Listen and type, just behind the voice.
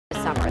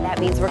summer. That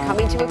means we're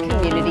coming to a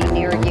community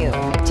near you.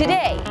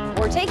 Today,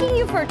 we're taking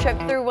you for a trip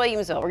through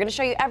Williamsville. We're going to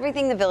show you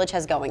everything the village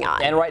has going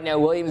on. And right now,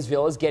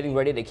 Williamsville is getting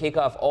ready to kick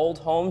off Old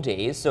Home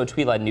Days. So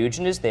Twila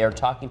Nugent is there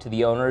talking to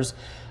the owners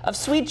of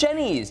Sweet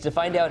Jenny's to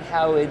find out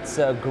how it's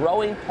a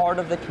growing part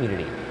of the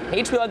community.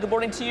 Hey Twila, good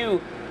morning to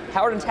you.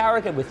 Howard and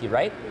Tara with you,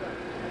 right?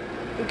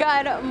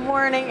 Good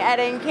morning, Ed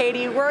and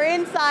Katie. We're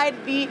inside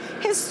the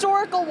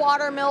historical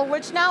watermill,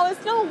 which now is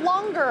no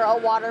longer a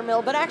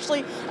watermill, but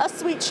actually a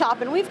sweet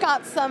shop. And we've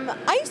got some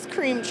ice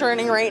cream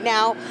churning right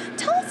now.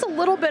 Tell us a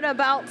little bit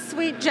about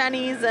Sweet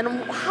Jenny's and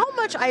how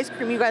much ice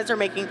cream you guys are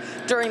making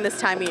during this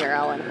time of year,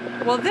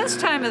 Ellen. Well, this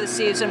time of the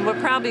season, we're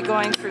probably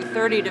going through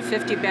 30 to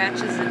 50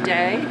 batches a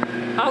day.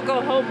 I'll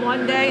go home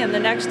one day and the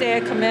next day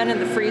I come in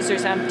and the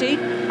freezer's empty.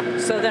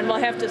 So then we'll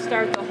have to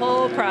start the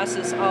whole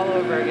process all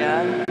over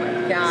again.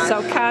 Gosh.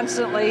 So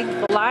constantly,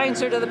 the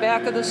lines are to the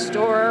back of the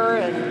store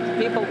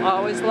and people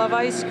always love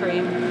ice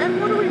cream.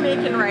 And what are we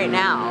making right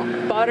now?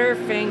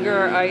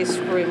 Butterfinger ice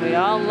cream. We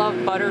all love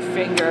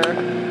Butterfinger.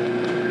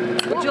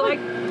 Would you like?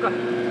 Go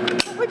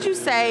ahead. What would you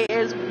say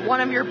is one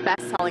of your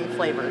best-selling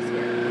flavors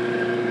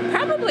here?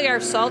 Probably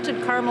our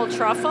salted caramel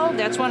truffle.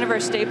 That's one of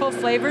our staple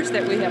flavors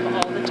that we have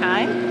all the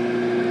time.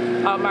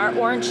 Our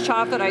orange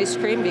chocolate ice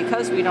cream,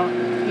 because you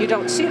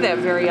don't see that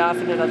very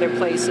often in other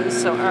places,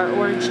 so our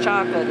orange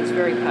chocolate is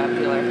very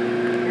popular.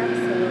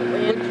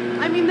 Absolutely.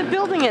 And, I mean, the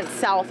building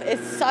itself is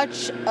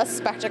such a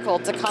spectacle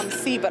to come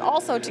see, but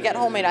also to get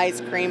homemade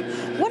ice cream.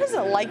 What is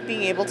it like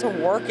being able to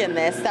work in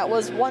this that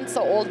was once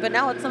so old, but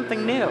now it's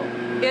something new?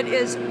 It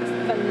is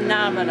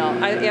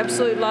phenomenal. I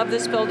absolutely love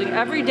this building.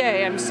 Every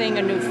day I'm seeing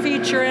a new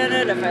feature in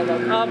it. If I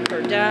look up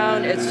or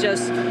down, it's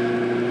just,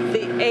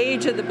 the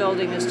age of the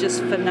building is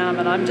just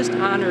phenomenal. I'm just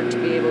honored to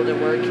be able to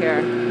work here.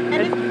 And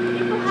if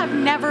people have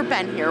never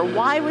been here,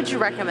 why would you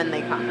recommend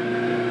they come?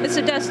 It's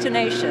a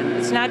destination.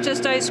 It's not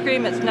just ice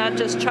cream, it's not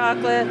just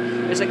chocolate.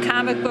 There's a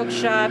comic book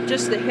shop,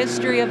 just the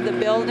history of the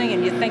building,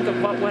 and you think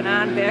of what went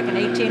on back in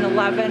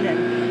 1811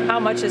 and how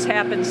much has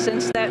happened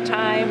since that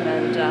time,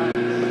 and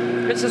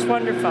it's just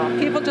wonderful.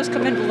 People just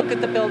come in to look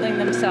at the building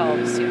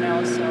themselves, you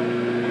know,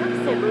 so.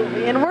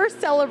 Absolutely, and we're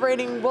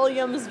celebrating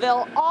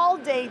Williamsville all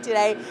day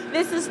today.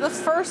 This is the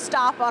first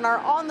stop on our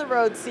On the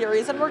Road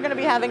series, and we're going to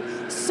be having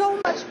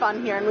so much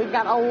fun here, and we've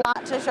got a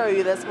lot to show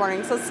you this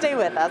morning, so stay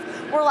with us.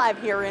 We're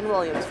live here in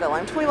Williamsville.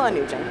 I'm Twila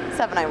Nugent,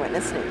 7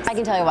 Eyewitness News. I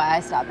can tell you why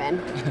I stop in.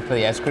 For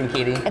the ice cream,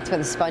 Katie? It's for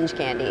the sponge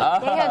candy. They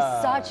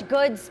have such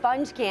good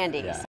sponge candies. Yeah.